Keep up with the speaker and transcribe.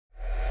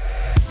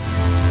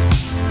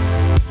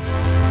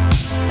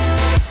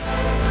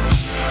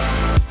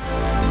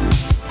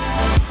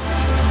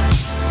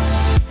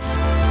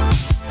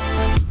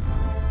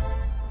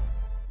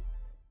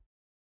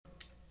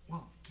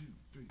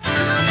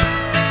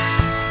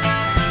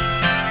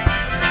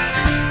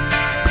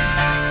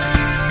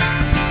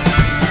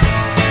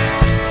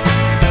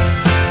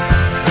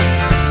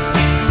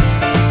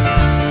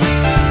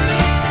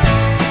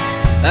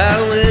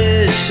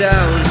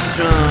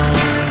strong.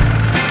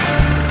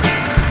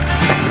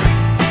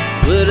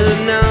 Would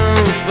have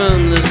known from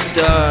the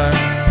start,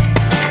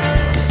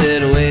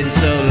 instead of waiting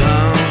so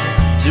long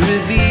to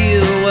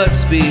reveal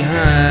what's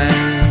behind.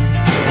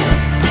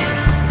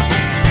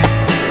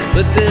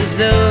 But there's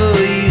no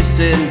use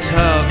in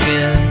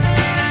talking,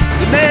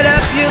 you made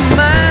up your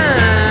mind.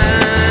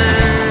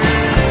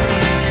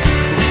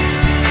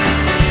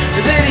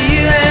 But then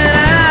you and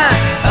I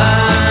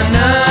are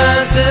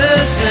not the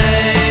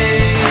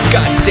same.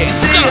 Goddamn.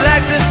 See, you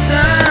like the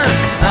sun,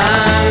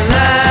 I'm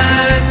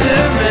like the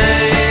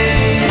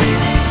rain.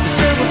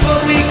 So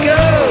before we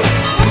go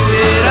through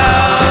it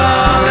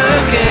all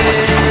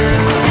again,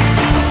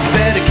 you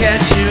better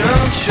catch your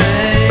own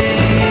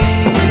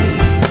train.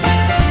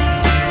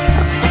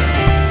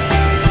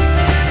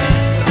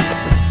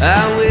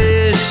 I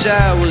wish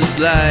I was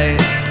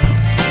light,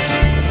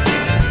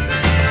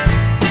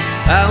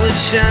 I would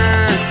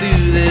shine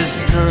through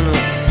this tunnel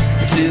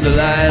to the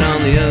light on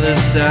the other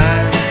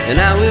side, and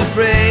I would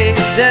break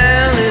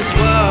down this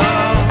wall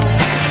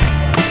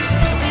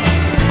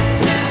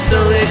so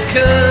we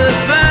could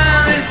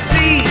finally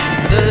see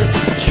the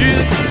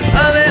truth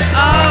of it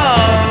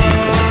all.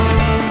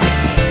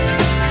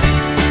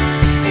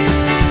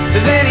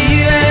 But then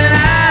you and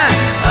I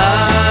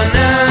are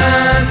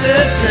not the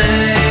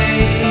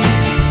same.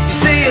 You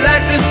say you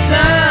like the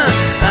sun,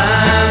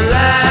 I'm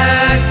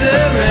like the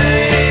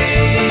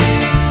rain.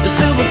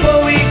 So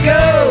before we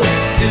go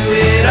through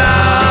it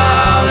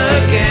all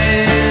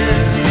again,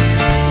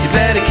 you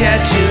better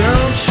catch your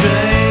own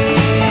train.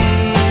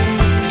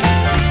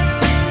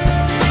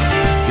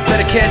 You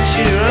better catch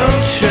your own